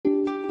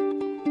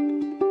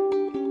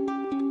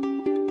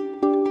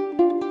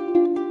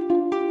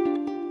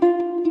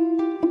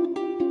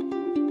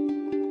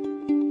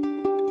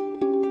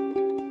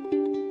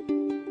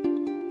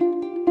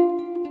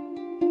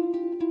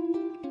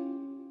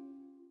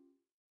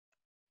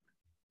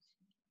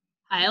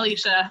Hi,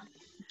 Alicia.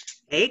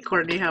 Hey,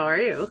 Courtney, how are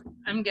you?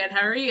 I'm good.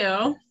 How are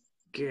you?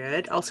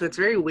 Good. Also, it's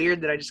very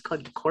weird that I just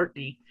called you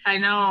Courtney. I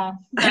know.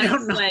 I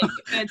don't know.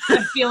 I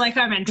feel like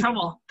I'm in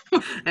trouble.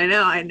 I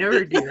know, I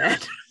never do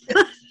that.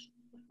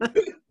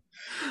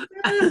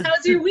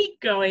 How's your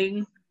week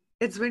going?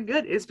 It's been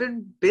good. It's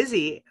been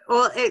busy.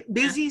 Well,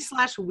 busy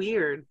slash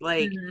weird.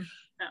 Like, Mhm.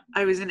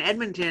 I was in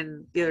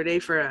Edmonton the other day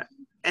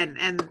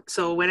and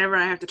so whenever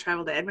I have to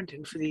travel to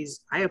Edmonton for these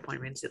eye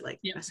appointments, it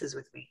Yeah. messes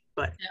with me.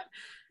 But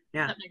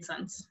Yeah. That makes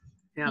sense.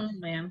 Yeah. Oh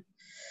man.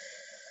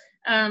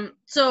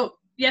 So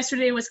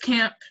yesterday was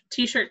Camp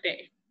T-shirt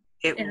day.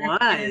 It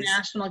was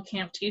International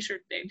Camp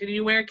T-shirt day. Did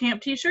you wear a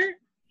camp T-shirt?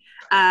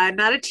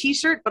 Not a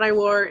T-shirt, but I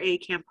wore a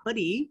camp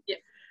hoodie. Yep.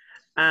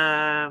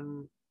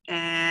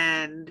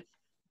 And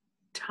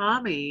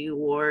Tommy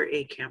wore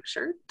a camp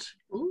shirt.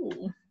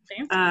 Ooh,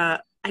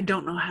 fancy. I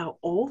don't know how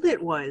old it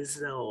was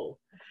though.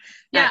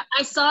 Yeah,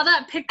 I saw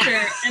that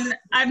picture and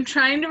I'm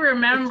trying to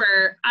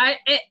remember.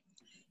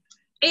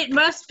 It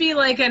must be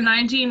like a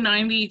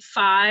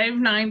 1995,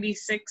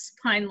 96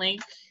 Pine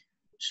Lake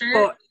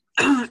shirt.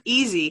 Oh,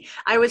 easy.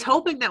 I was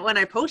hoping that when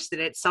I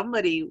posted it,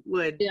 somebody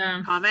would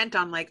Yeah. comment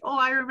on like, oh,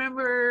 I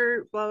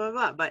remember blah, blah,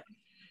 blah. But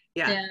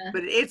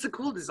but it's a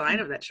cool design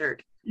of that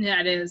shirt. Yeah,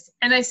 it is.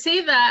 And I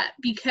say that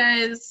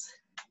because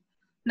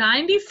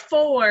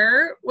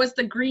 94 was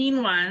the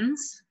green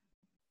ones.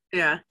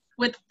 Yeah.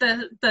 With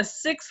the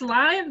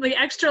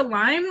extra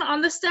line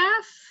on the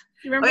staff.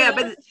 You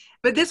remember that?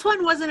 But this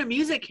one wasn't a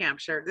music camp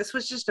shirt. This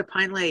was just a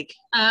Pine Lake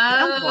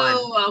camp one.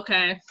 Oh,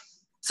 okay.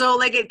 So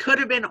like it could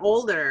have been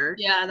older.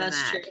 Yeah,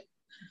 that's true.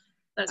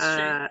 That's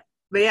true.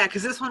 But yeah,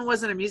 because this one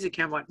wasn't a music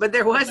camp one. But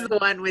there was the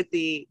one with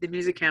the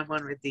music camp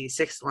one with the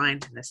 6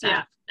 lines in the staff.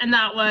 Yeah, and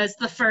that was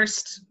the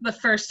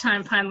first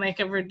time Pine Lake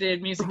ever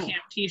did music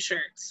camp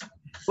T-shirts.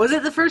 Was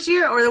it the first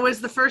year, or was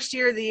the first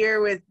year the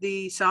year with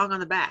the song on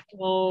the back?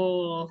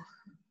 Oh,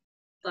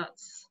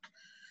 that's.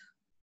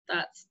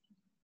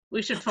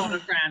 We should phone a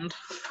friend.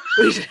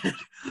 We should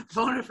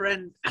phone a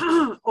friend,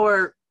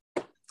 or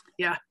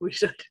yeah, we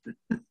should.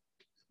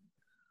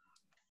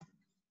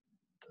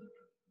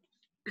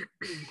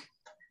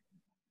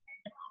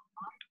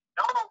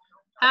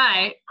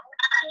 Hi.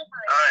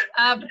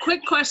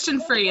 Quick question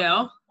for you.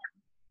 Okay.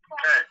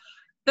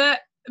 The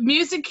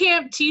music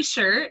camp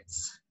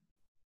T-shirts.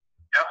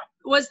 Yep.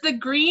 Was the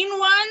green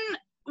one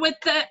with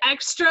the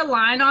extra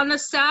line on the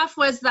staff,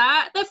 was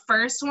that the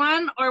first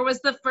one, or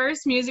was the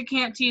first music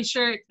camp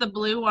T-shirt the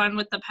blue one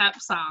with the pep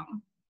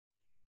song?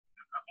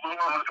 The blue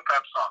one with the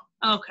pep song.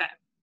 Okay.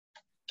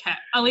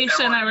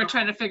 Alicia and I were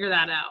trying to figure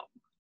that out.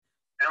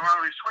 And when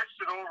we switched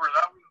it over,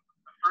 that was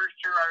the first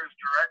year I was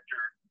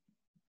director.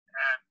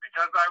 And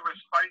because I was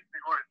fighting to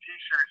go to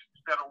T-shirts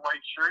instead of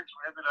white shirts,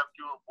 we ended up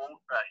doing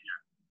both that year.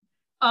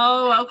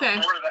 Oh, okay.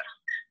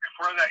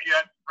 Before that, you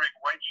had to bring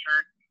white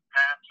shirt,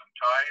 pants, and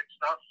tie and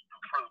stuff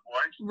for the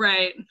boys.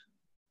 Right.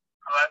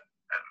 But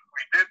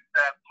we did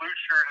that blue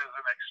shirt as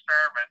an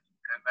experiment,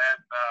 and then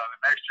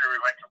the next year we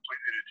went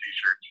completely to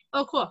T-shirts.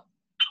 Oh, cool.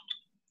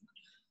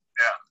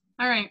 Yeah.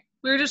 All right.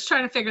 We were just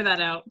trying to figure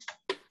that out.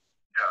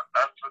 Yeah,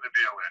 that's what the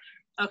deal is.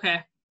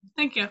 Okay.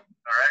 Thank you. All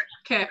right?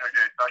 Okay.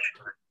 Okay, talk to you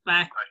later.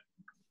 Bye.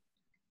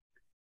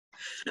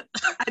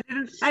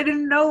 I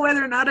didn't know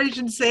whether or not I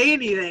should say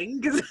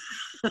anything because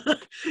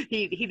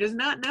he does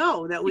not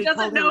know that we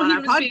called him on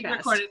our podcast. Being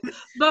recorded.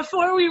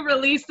 Before we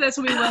release this,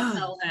 we will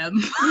tell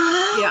him.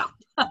 Yeah.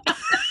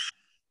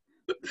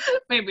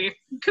 Maybe.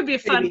 Could be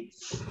fun.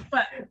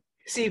 But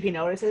see if he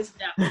notices.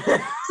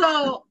 Yeah.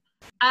 So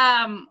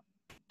Pine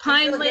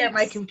Lake. Yeah,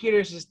 my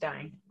computer's just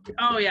dying.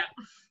 Oh yeah.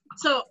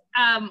 So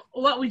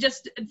what we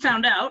just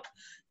found out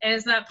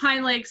is that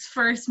Pine Lake's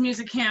first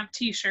music camp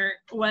T-shirt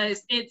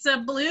it's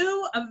a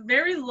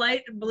very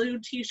light blue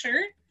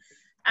T-shirt.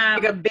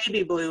 Like a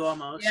baby blue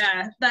almost.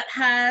 Yeah, that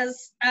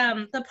has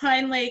the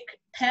Pine Lake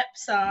pep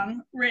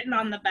song written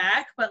on the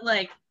back, but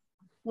like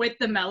with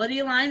the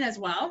melody line as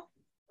well.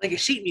 Like a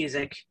sheet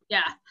music.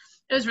 Yeah,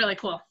 it was really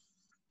cool.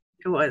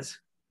 It was.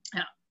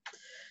 Yeah.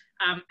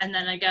 And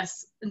then I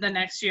guess the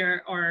next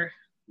year or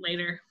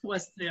later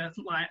was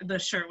the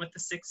shirt with the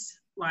 6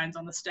 lines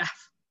on the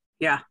staff.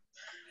 Yeah.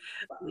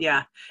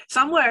 Yeah.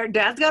 Somewhere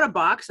Dad's got a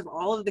box of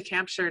all of the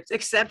camp shirts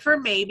except for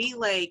maybe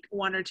like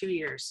 1 or 2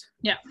 years.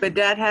 Yeah. But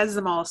Dad has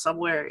them all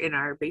somewhere in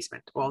our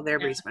basement. Well, their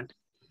basement.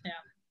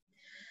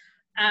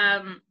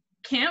 Yeah.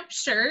 Camp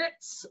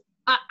shirts.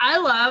 I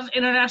love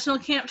International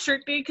Camp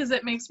Shirt Day because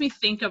it makes me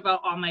think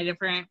about all my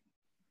different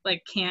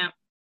like camp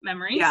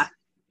memories. Yeah.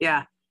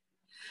 Yeah.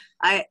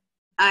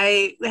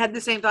 I had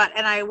the same thought,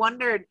 and I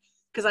wondered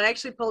because I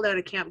actually pulled out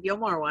a Camp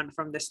Gilmore one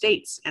from the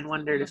States and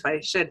wondered if I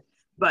should,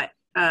 but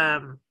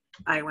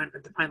I went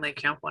with the Pine Lake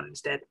Camp one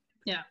instead.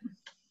 Yeah.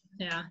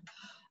 Yeah.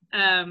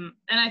 And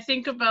I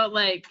think about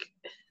like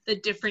the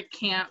different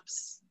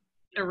camps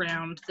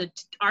around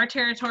our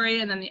territory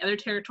and then the other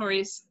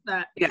territories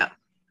that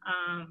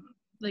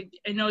like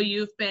I know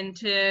you've been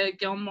to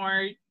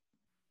Gilmore.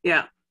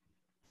 Yeah.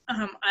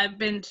 I've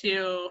been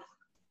to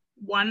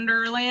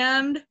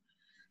Wonderland.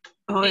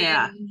 Oh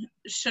yeah.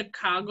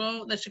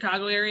 Chicago, the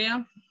Chicago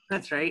area.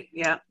 That's right.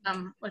 Yeah.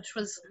 Which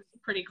was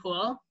pretty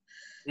cool.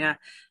 Yeah.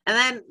 And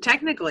then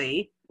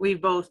technically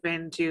we've both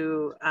been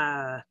to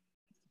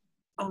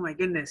oh my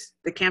goodness,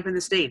 the camp in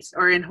the States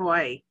or in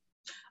Hawaii.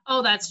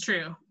 Oh, that's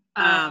true.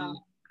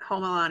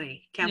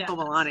 Homolani, Camp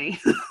Homolani.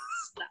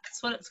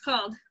 That's what it's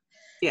called.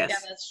 Yes. Yeah,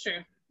 that's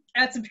true.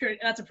 That's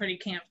a pretty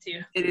camp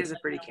too. It is a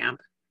pretty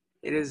camp.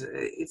 It is.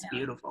 It's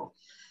beautiful.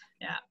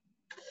 Yeah.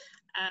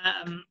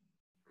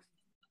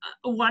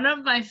 One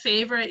of my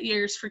favorite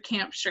years for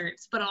camp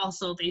shirts, but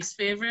also least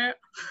favorite.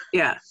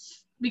 Yeah.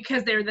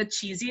 Because they're the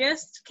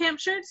cheesiest camp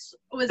shirts.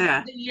 Was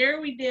the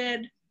year we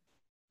did.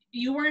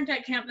 You weren't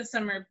at camp this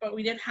summer, but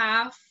we did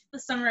half the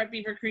summer at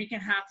Beaver Creek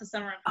and half the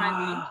summer at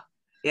Pine Lake.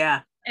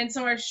 Yeah. And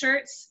so our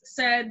shirts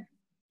said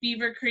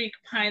Beaver Creek,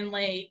 Pine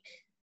Lake.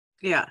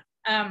 Yeah.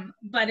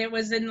 But it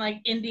was in like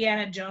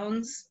Indiana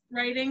Jones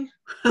writing.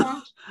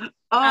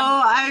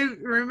 I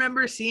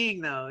remember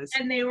seeing those.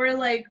 And they were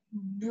like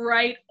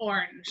bright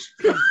orange.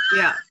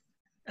 Yeah.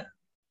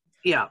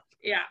 Yeah.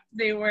 Yeah.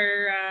 They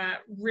were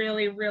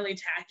really, really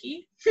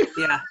tacky.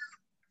 Yeah.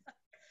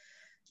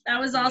 That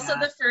was also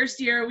the first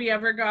year we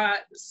ever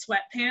got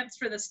sweatpants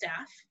for the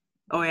staff.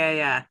 Oh yeah,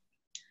 yeah.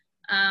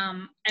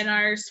 And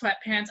our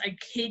sweatpants, I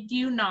kid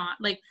you not,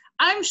 like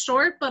I'm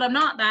short, but I'm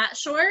not that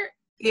short.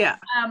 Yeah.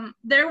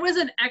 There was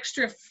an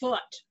extra foot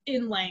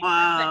in length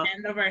at the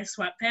end of our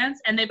sweatpants,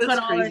 and they put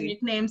all our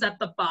nicknames at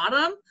the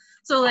bottom.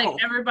 So like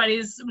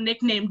everybody's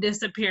nickname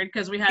disappeared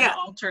because we had to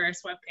alter our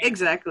sweatpants.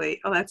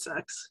 Exactly. Oh, that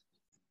sucks.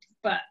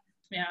 But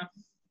yeah.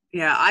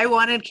 Yeah, I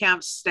wanted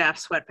camp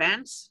staff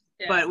sweatpants.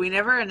 But we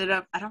never ended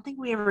up, I don't think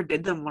we ever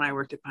did them when I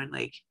worked at Pine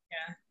Lake.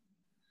 Yeah.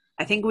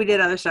 I think we did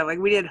other stuff, like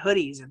we did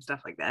hoodies and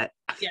stuff like that.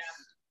 Yeah.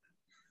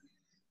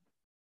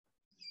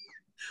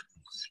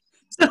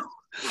 So,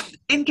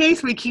 in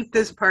case we keep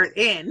this part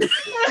in,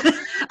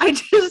 I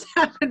just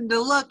happened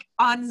to look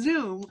on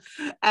Zoom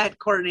at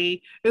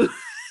Courtney, who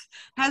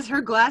has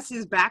her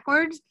glasses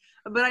backwards.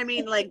 But I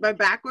mean, like by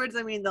backwards,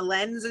 I mean the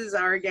lenses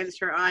are against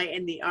her eye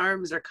and the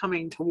arms are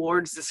coming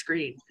towards the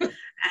screen.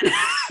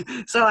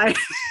 And so I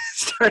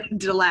started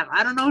to laugh.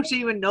 I don't know if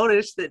she even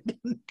noticed that,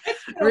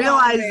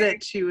 realized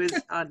that she was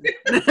on.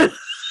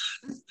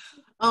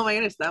 Oh my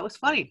goodness, that was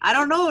funny. I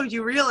don't know if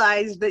you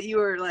realized that you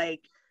were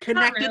like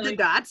connected the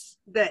dots,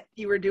 that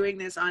you were doing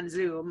this on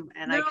Zoom,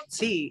 and I could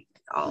see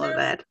all of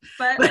that.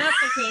 But that's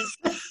okay.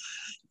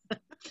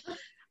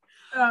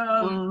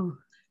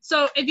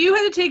 So if you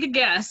had to take a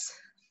guess.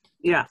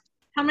 Yeah.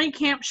 How many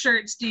camp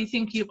shirts do you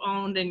think you've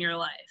owned in your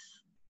life?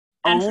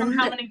 And from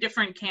how many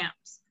different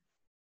camps?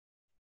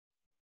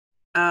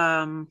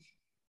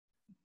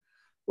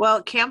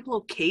 Well, camp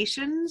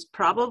locations,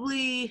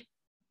 probably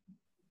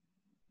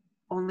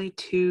only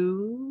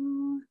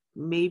 2,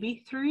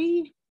 maybe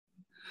 3.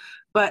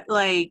 But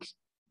like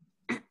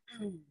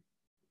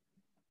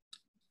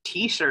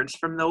t-shirts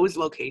from those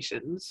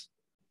locations.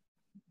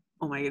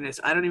 Oh my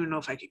goodness, I don't even know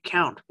if I could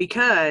count,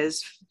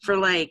 because for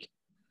like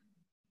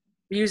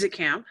music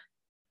camp,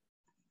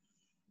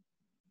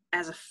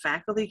 as a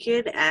faculty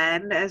kid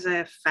and as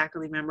a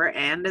faculty member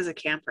and as a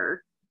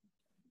camper,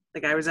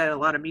 like I was at a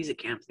lot of music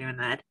camps doing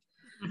that.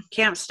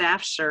 Camp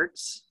staff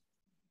shirts,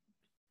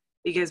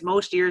 because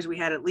most years we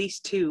had at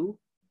least 2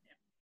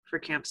 for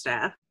camp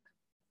staff,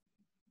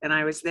 and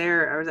I was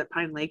at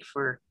Pine Lake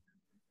for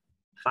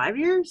 5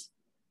 years,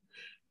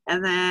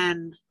 and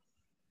then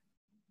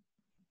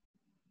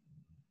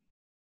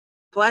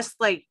plus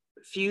like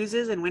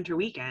fuses and winter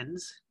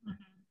weekends.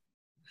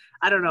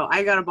 I don't know.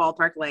 I got a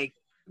ballpark like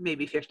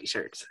maybe 50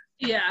 shirts.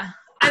 Yeah,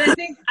 and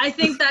I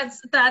think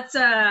that's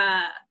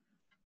a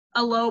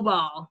low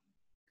ball.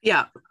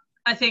 Yeah,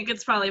 I think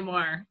it's probably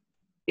more.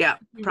 Yeah,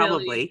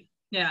 probably. Really,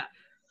 yeah.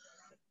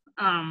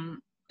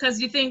 Because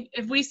you think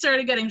if we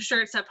started getting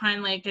shirts at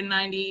Pine Lake in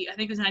 90, I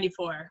think it was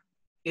 94.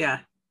 Yeah.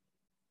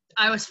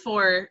 I was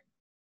 4,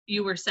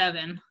 you were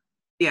 7.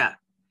 Yeah.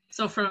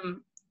 So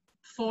from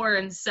 4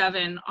 and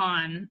 7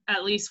 on,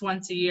 at least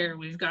once a year,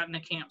 we've gotten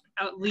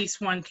at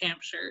least one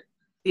camp shirt.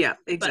 Yeah,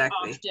 exactly.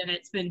 But often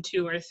it's been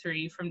 2 or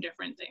 3 from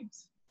different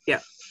things. Yeah,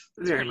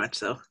 very much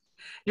so.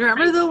 You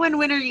remember though when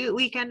winter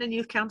weekend and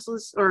youth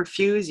councils or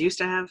Fuse used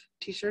to have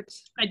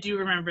t-shirts? I do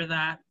remember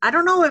that. I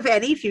don't know if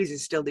any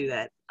Fuses still do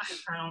that.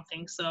 I don't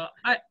think so.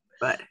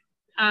 But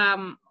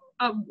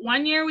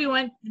one year we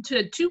went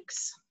to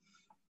Tukes.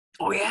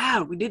 Oh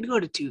yeah, we did go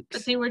to Tukes.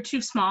 But they were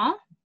too small.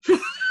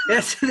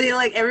 Yes, they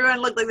like everyone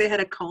looked like they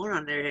had a cone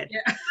on their head.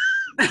 Yeah.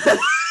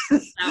 That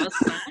was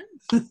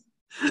fun.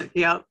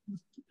 Yep.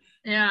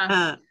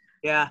 Yeah.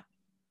 Yeah.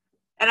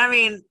 And I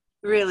mean,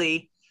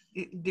 really,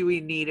 do we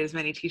need as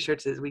many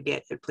t-shirts as we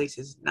get at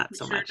places? Not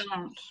so much.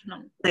 Don't.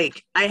 No.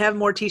 Like, I have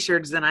more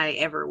t-shirts than I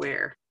ever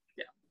wear.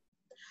 Yeah.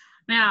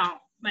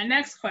 Now, my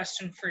next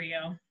question for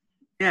you.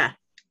 Yeah.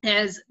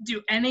 Is,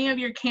 do any of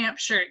your camp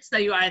shirts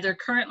that you either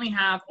currently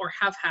have or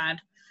have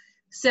had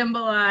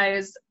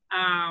symbolize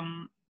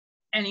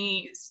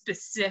any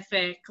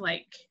specific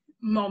like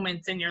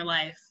moments in your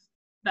life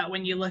that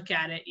when you look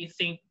at it, you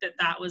think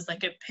that was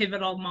like a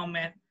pivotal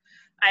moment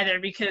either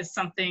because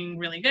something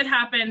really good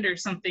happened or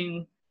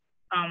something,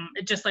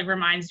 it just like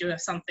reminds you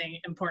of something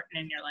important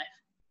in your life?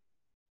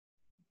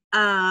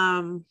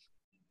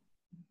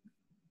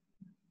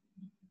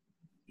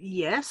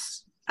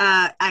 Yes.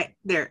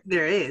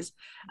 There is.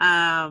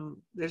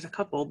 There's a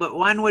couple, but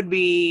one would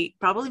be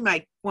probably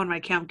one of my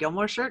Camp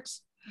Gilmore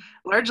shirts,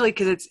 largely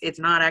because it's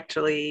not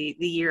actually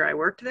the year I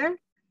worked there.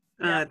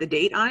 The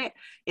date on it.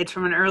 It's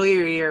from an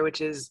earlier year,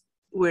 which is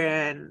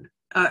when,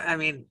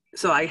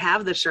 so I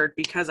have the shirt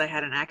because I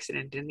had an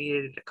accident and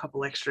needed a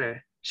couple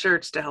extra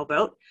shirts to help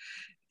out.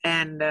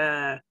 And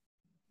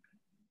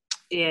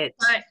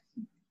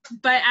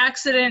by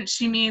accident,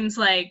 she means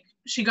like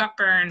she got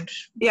burned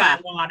by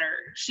water.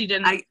 She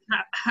didn't.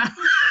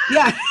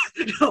 Yeah,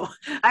 no,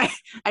 I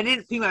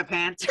didn't pee my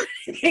pants.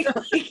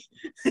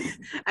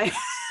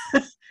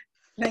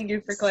 Thank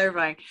you for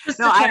clarifying.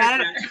 I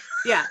had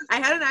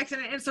an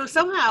accident, and so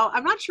somehow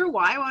I'm not sure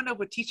why I wound up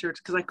with t-shirts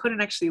because I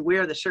couldn't actually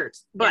wear the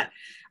shirts, but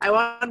I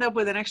wound up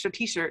with an extra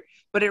t-shirt.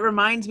 But it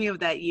reminds me of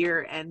that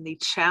year and the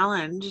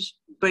challenge,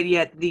 but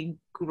yet the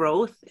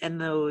growth and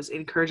those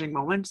encouraging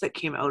moments that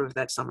came out of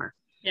that summer.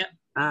 Yeah.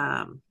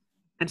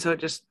 And so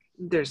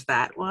there's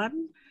that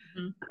one.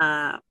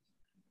 Mm-hmm.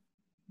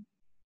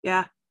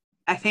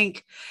 I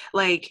think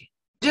like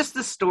just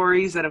the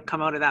stories that have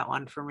come out of that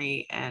one for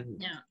me,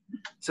 and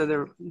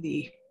so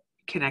the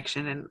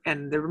connection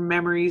and the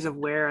memories of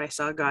where I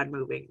saw God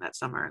moving that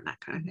summer and that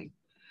kind of thing.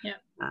 Yeah.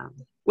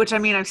 Which, I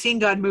mean, I've seen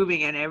God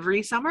moving in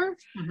every summer,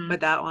 but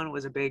that one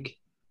was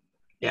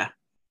that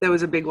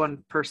was a big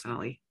one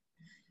personally.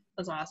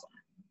 That's awesome.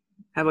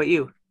 How about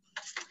you?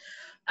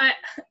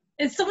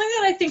 It's something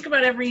that I think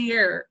about every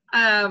year.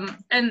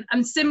 And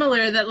I'm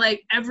similar that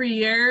like every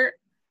year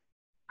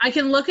I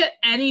can look at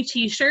any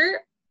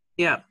t-shirt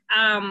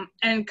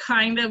and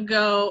kind of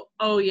go,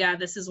 oh yeah,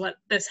 this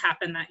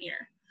happened that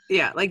year.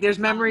 Yeah, like there's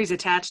memories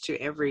attached to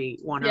every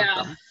one of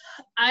them.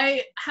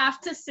 I have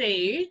to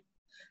say,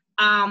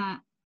 I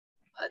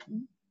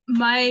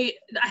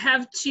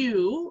have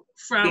two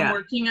from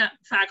working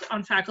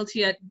on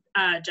faculty at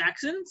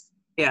Jackson's.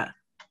 Yeah.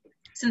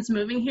 Since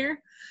moving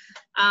here.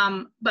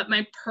 But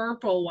my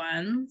purple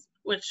ones,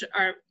 which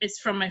it's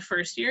from my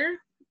first year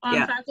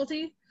on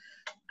faculty.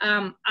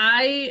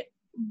 At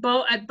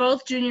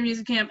both junior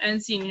music camp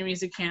and senior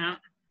music camp,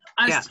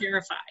 I was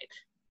terrified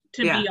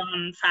to be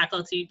on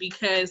faculty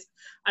because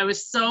I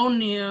was so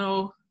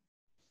new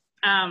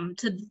to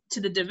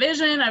the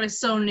division. I was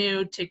so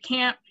new to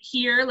camp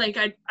here. Like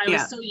I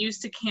was so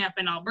used to camp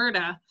in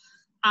Alberta.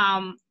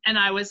 And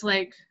I was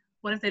like,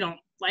 what if they don't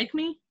like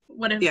me?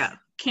 What if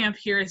camp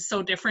here is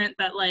so different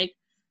that like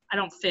I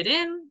don't fit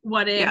in?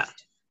 What if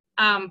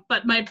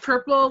but my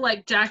purple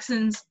like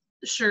Jackson's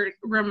shirt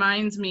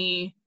reminds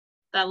me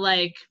that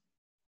like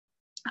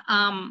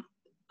I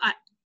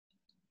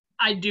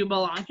do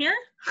belong here.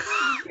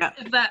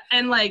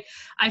 And like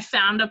I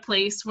found a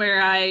place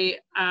where I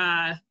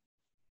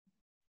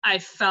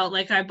felt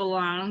like I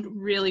belonged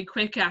really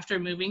quick after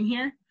moving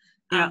here.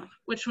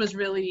 Which was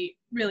really,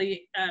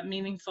 really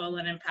meaningful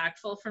and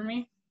impactful for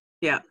me.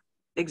 Yeah,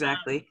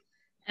 exactly.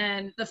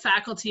 And the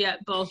faculty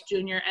at both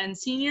junior and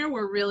senior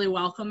were really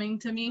welcoming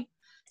to me.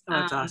 Oh,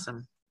 that's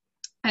awesome.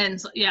 And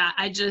so,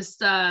 I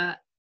just,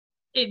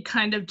 it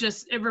kind of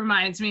just, it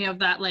reminds me of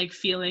that like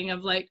feeling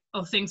of like,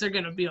 oh, things are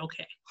going to be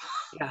okay.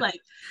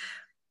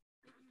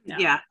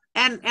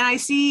 And I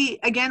see,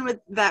 again, with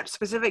that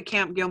specific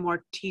Camp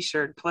Gilmore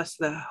t-shirt plus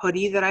the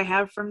hoodie that I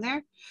have from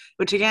there,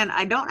 which again,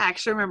 I don't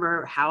actually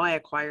remember how I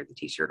acquired the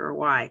t-shirt or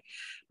why,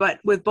 but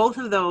with both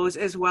of those,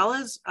 as well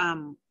as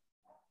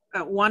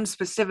one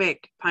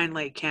specific Pine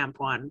Lake Camp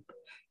one,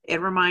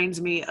 it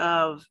reminds me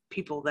of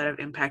people that have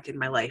impacted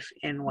my life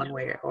in one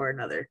way or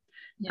another,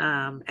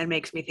 and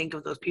makes me think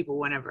of those people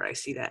whenever I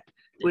see that,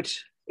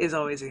 which is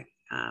always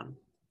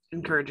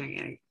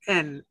encouraging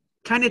and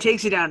kind of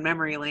takes you down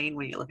memory lane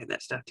when you look at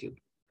that stuff too.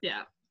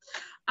 Yeah.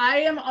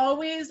 I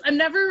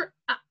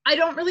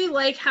don't really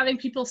like having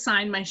people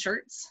sign my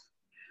shirts.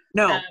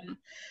 No.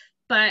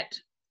 But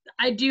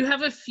I do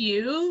have a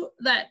few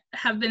that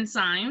have been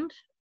signed.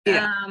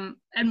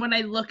 And when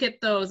I look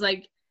at those,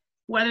 like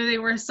whether they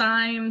were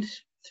signed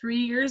 3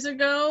 years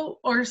ago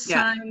or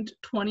signed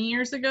 20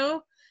 years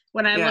ago,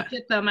 when I look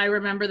at them, I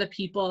remember the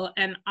people,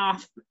 and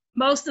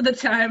most of the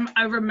time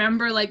I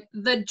remember like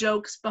the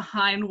jokes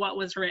behind what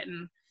was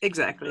written.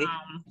 Exactly.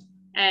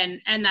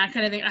 And that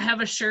kind of thing. I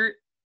have a shirt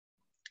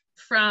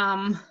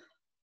from,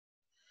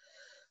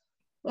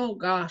 oh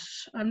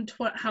gosh,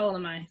 how old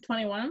am I?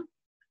 21?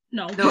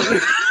 No.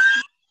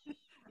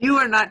 You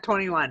are not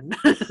 21.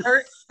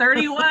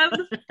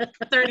 31.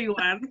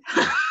 31.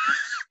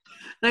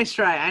 Nice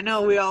try. I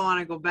know we all want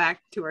to go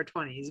back to our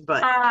 20s,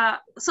 but.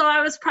 So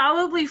I was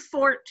probably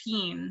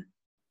 14.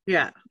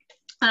 Yeah.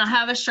 And I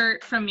have a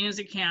shirt from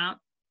music camp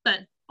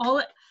that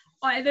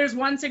there's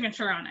one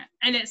signature on it,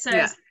 and it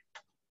says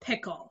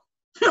pickle.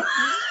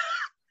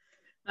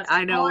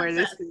 I know where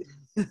this is.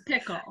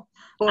 Pickle.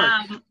 Fork.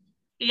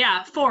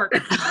 Fork.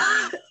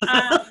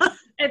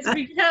 It's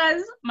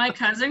because my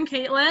cousin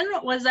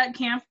Caitlin was at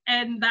camp,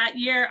 and that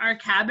year our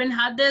cabin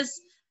had this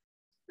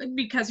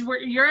because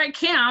you're at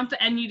camp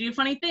and you do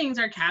funny things.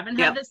 Our cabin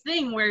had this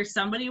thing where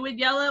somebody would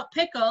yell out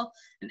pickle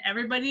and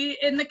everybody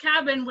in the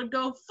cabin would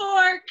go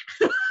fork.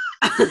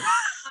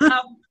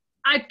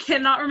 I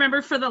cannot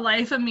remember for the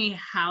life of me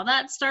how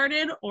that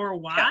started or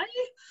why.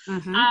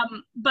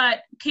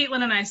 But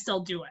Caitlin and I still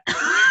do it.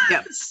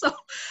 So,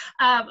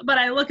 but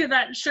I look at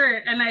that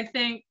shirt and I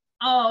think,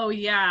 oh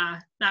yeah,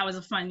 that was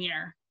a fun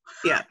year.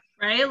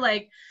 Right?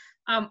 Like,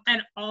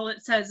 and all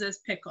it says is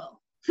pickle.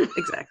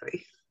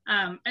 Exactly.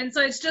 And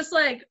so it's just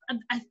like,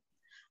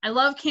 I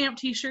love Camp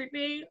T-shirt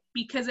Day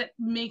because it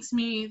makes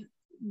me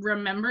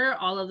remember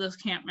all of those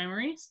camp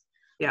memories.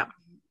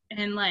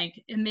 And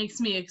like, it makes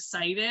me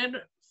excited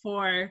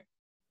for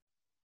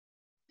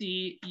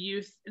the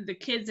youth, the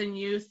kids and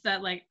youth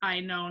that like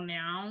I know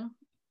now.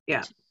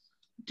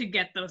 To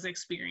get those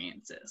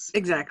experiences.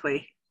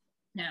 Exactly.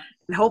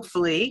 And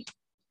hopefully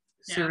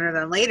sooner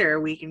than later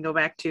we can go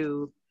back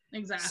to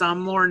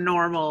some more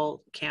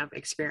normal camp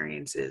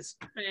experiences.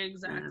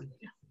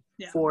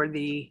 For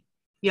the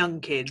young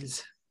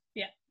kids.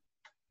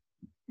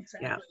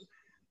 Exactly.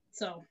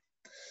 So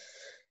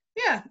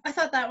I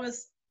thought that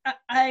was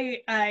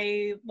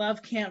I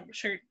love Camp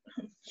Shirt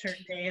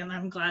Day, and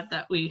I'm glad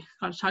that we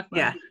got to talk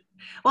about it.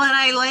 Well, and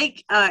I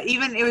like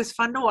even it was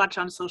fun to watch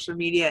on social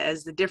media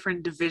as the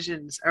different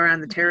divisions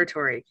around the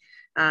territory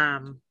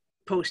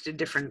posted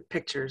different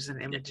pictures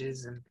and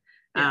images and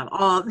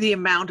all the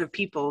amount of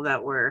people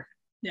that were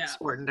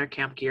sporting their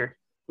camp gear,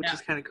 which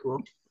is kind of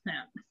cool.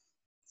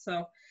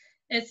 So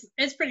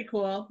it's pretty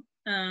cool.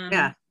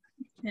 And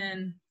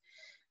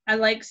I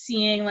like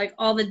seeing like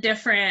all the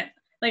different,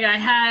 like I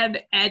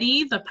had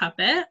Eddie the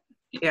puppet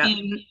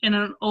in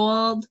an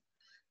old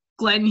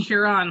Glen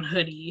Huron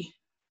hoodie.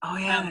 Oh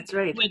yeah, that's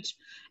right. Which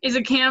is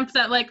a camp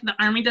that like the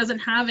Army doesn't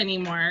have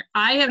anymore.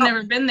 I have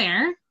never been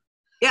there.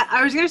 Yeah,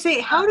 I was gonna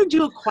say, how did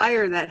you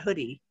acquire that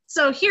hoodie?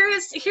 So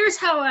here's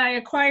how I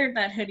acquired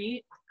that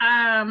hoodie.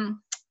 A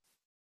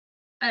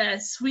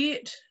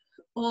sweet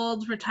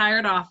old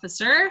retired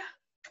officer.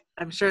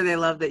 I'm sure they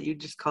love that you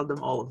just called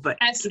them old, but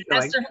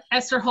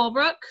Esther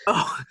Holbrook.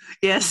 Oh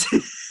yes.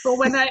 But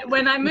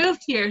when I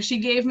moved here, she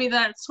gave me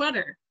that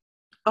sweater.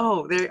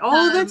 Oh,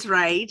 that's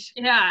right.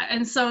 Yeah,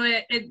 and so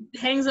it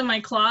hangs in my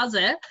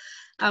closet,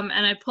 and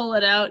I pull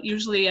it out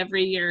usually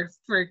every year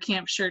for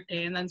Camp Shirt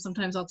Day, and then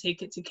sometimes I'll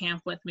take it to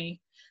camp with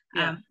me,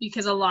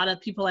 because a lot of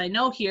people I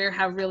know here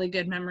have really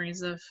good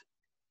memories of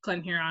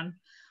Glen Huron.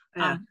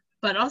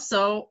 But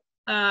also,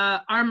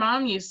 our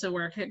mom used to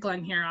work at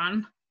Glen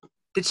Huron.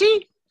 Did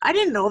she? I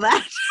didn't know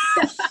that.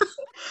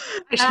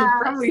 I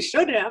probably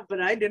should have,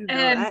 but I didn't know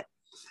that.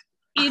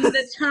 In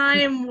the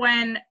time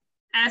when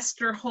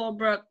Esther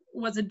Holbrook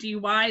was a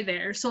DY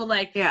there, so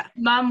like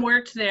mom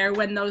worked there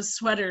when those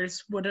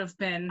sweaters would have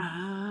been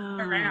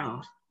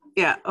around.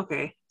 Yeah,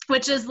 okay.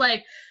 Which is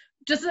like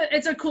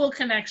it's a cool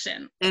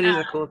connection. It is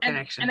a cool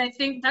connection. And I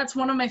think that's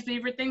one of my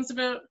favorite things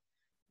about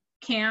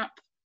camp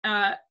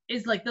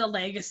is like the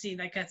legacy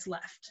that gets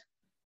left.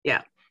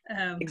 Yeah.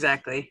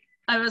 Exactly.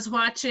 I was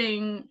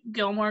watching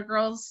Gilmore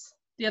Girls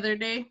the other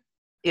day.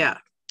 Yeah.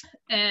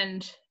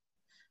 And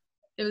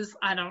it was,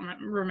 I don't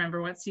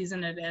remember what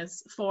season it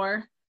is,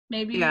 4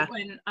 maybe,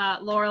 when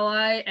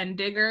Lorelai and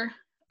Digger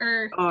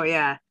are. Oh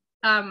yeah.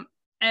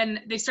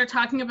 And they start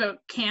talking about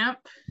camp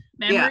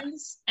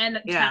memories and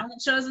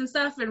talent shows and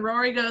stuff, and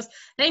Rory goes,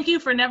 "Thank you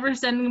for never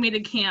sending me to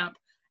camp."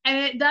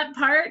 And that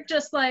part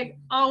just like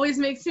always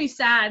makes me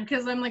sad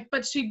because I'm like,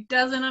 but she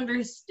doesn't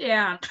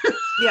understand.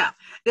 Yeah,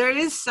 there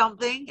is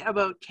something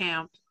about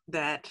camp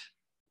that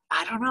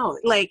I don't know.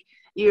 Like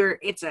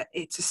it's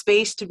a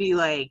space to be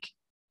like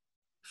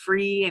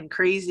free and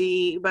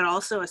crazy, but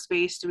also a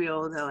space to be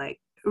able to like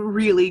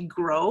really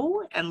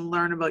grow and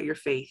learn about your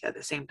faith at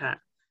the same time.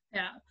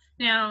 Yeah.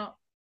 Now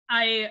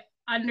I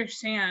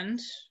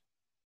understand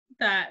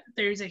that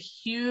there's a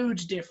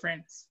huge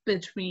difference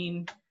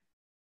between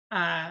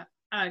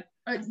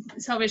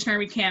Salvation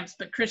Army camps,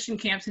 but Christian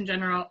camps in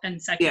general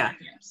and secular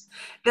camps.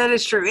 That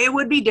is true. It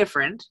would be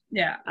different.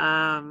 Yeah.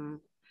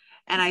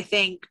 And I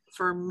think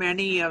for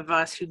many of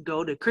us who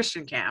go to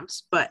Christian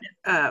camps, but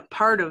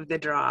part of the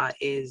draw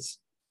is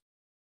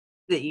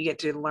that you get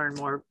to learn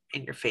more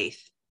in your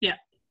faith. Yeah.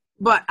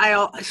 But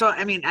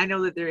I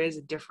know that there is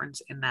a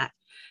difference in that.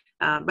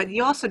 But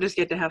you also just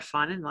get to have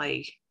fun and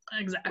like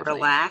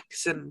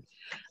relax and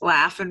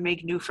laugh and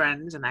make new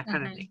friends and that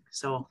kind of thing.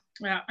 So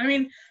yeah, I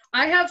mean,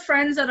 I have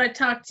friends that I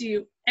talk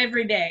to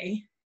every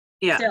day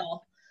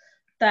still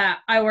that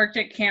I worked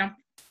at camp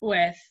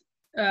with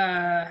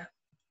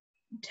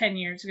 10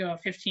 years ago,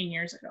 15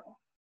 years ago.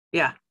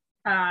 Yeah.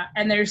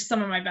 And there's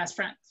some of my best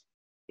friends.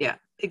 Yeah,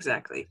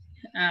 exactly.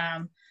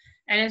 And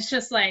it's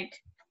just like,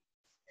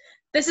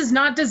 this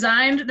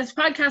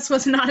podcast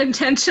was not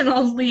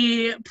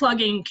intentionally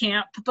plugging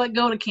camp, but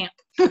go to camp.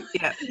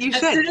 Yeah, you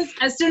should.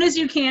 As soon as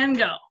you can,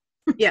 go.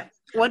 Yeah.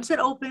 Once it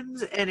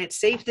opens and it's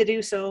safe to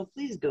do so,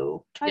 please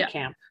go try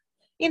camp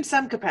in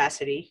some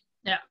capacity.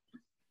 Yeah.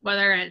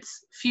 Whether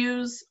it's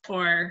Fuse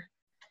or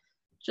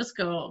just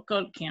go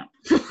to camp.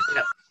 Yep.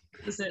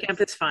 Camp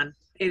is fun.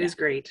 It is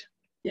great.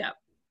 Yeah.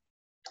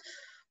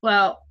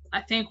 Well,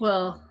 I think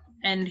we'll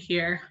end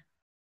here.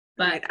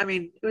 But right. I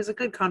mean, it was a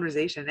good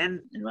conversation, and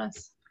it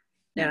was.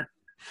 Yeah.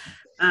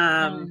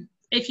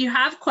 If you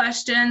have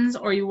questions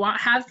or you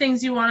have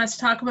things you want us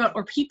to talk about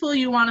or people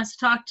you want us to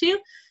talk to,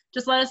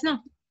 just let us know.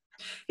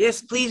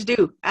 Yes, please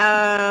do.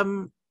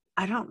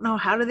 I don't know,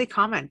 how do they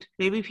comment?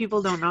 Maybe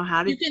people don't know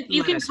how to.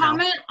 You can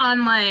comment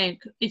on, like,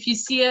 if you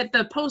see it,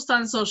 the post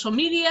on social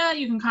media,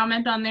 you can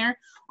comment on there.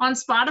 On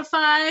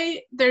Spotify,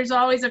 there's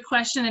always a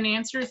question and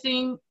answer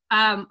thing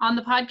on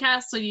the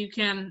podcast, so you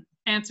can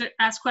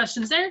ask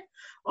questions there,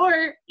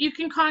 or you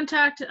can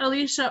contact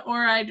Alicia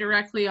or I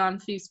directly on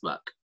Facebook.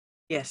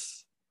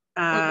 Yes.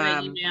 Or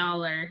by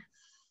email or.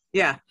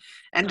 Yeah,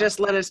 and just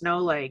let us know,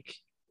 like,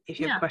 if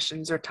you have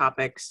questions or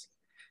topics.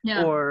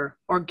 Yeah. Or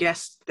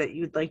guests that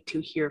you'd like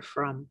to hear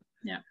from.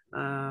 Yeah.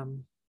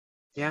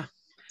 Yeah.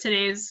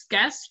 Today's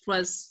guest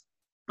was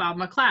Bob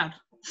McLeod.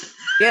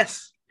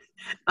 Yes.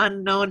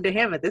 Unknown to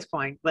him at this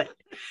point, but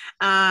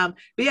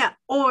yeah.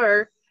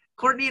 Or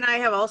Courtney and I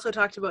have also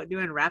talked about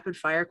doing rapid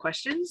fire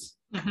questions.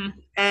 Mm-hmm.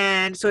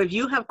 And so if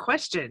you have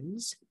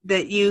questions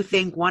that you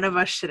think one of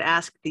us should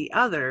ask the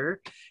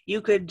other,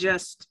 you could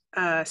just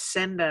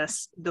send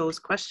us those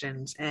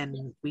questions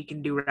and we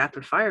can do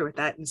rapid fire with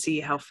that and see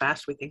how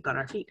fast we think on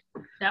our feet.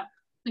 Yep,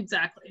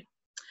 exactly.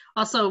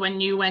 Also, when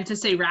you went to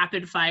say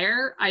rapid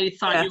fire, I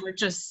thought you were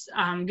just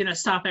gonna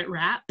stop at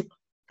rap.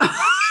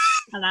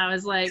 And I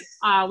was like,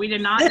 we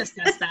did not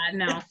discuss that.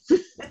 No.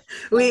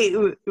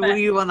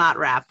 we will not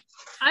rap.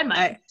 I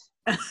might.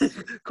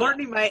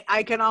 Courtney might.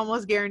 I can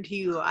almost guarantee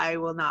you I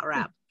will not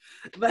rap.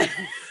 But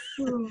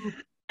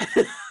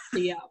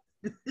yeah.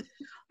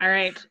 All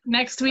right.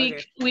 Next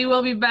week we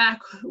will be back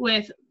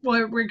with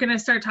we're going to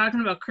start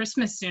talking about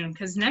Christmas soon,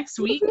 because next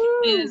week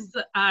is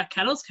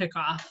Kettles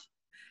kickoff.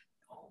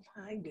 Oh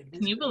my goodness.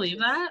 Can you believe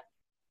that?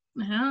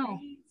 No.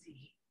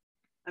 Crazy.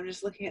 I'm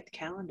just looking at the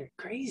calendar.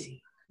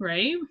 Crazy.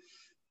 Right?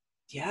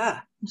 Yeah.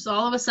 Just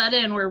all of a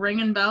sudden we're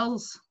ringing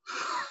bells.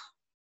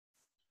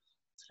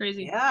 It's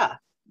crazy. Yeah.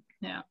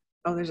 Yeah.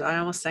 Oh, I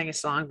almost sang a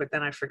song, but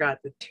then I forgot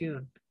the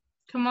tune.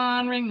 Come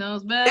on, ring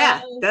those bells.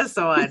 Yeah, that's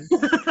the one.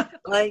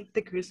 Like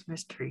the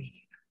Christmas tree.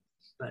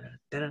 All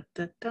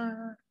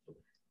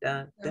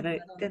I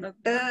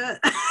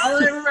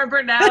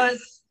remember now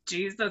is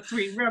Jesus,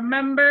 we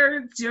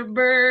remember your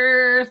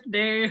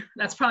birthday.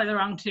 That's probably the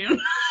wrong tune.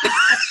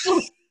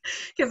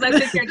 Because I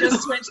think I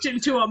just switched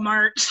into a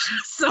march.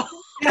 So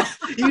yeah,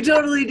 you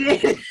totally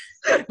did.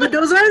 But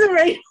those are the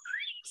right.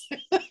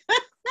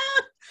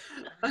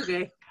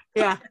 Okay.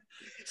 Yeah.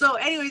 So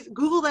anyways,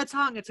 Google that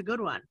song. It's a good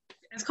one.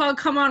 It's called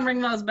Come On, Ring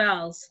Those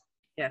Bells.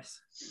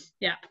 Yes.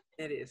 Yeah.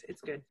 It is.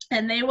 It's good.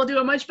 And they will do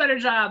a much better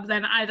job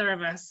than either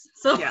of us.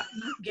 So yeah,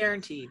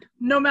 guaranteed.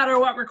 No matter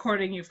what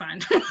recording you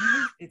find.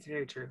 It's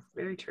very true.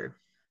 Very true.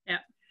 Yeah.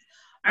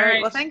 All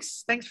right. Well,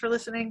 thanks for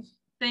listening.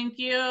 Thank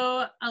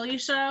you,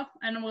 Alicia,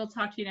 and we'll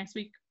talk to you next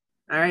week.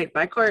 All right.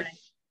 Bye, Court.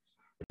 Bye.